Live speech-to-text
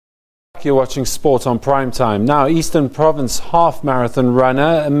You're watching Sport on Primetime. Now, Eastern Province half marathon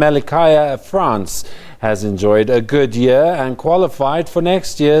runner Melikhaya Frans has enjoyed a good year and qualified for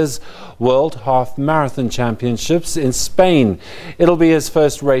next year's World Half Marathon Championships in Spain. It'll be his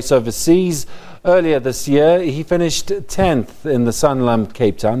first race overseas. Earlier this year, he finished 10th in the Sanlam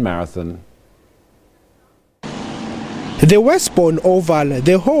Cape Town Marathon. The Westbourne Oval,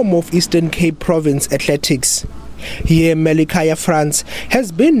 the home of Eastern Cape Province athletics. Here, Melikhaya Frans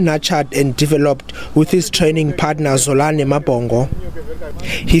has been nurtured and developed with his training partner Zolani Mabongo.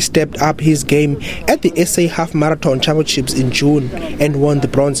 He stepped up his game at the SA Half Marathon Championships in June and won the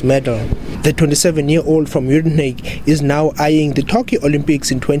bronze medal. The 27-year-old from Urenhage is now eyeing the Tokyo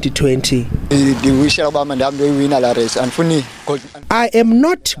Olympics in 2020. I am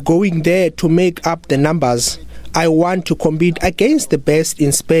not going there to make up the numbers. I want to compete against the best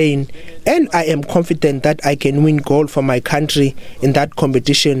in Spain, and I am confident that I can win gold for my country in that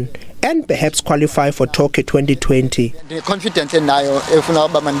competition and perhaps qualify for Tokyo 2020.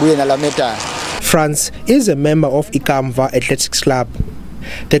 Frans is a member of Ikamva Athletics Club.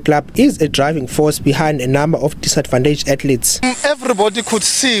 The club is a driving force behind a number of disadvantaged athletes. Everybody could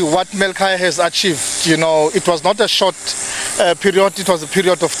see what Melikhaya has achieved. You know, it was not a short period, it was a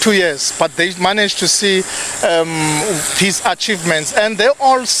period of 2 years, but they managed to see his achievements, and they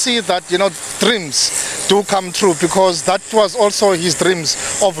all see that, you know, dreams do come true, because that was also his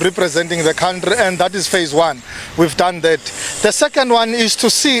dreams of representing the country, and that is phase one. We've done that. The second one is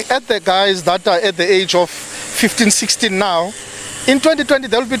to see at the guys that are at the age of 15, 16 now. In 2020,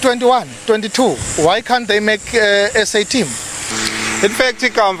 they will be 21, 22. Why can't they make SA team? In fact,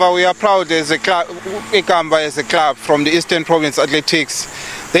 Ikamva, we are proud as a club, Ikamva as a club from the Eastern Province Athletics.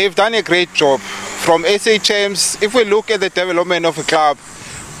 They've done a great job. From SA Champs, if we look at the development of a club,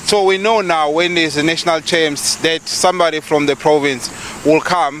 so we know now when there's a national champs that somebody from the province will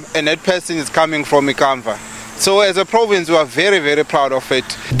come, and that person is coming from Ikamva. So as a province, we are very, very proud of it.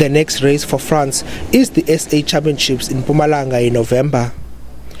 The next race for France is the SA Championships in Mpumalanga in November.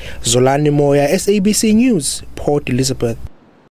 Zolani Moya, SABC News, Port Elizabeth.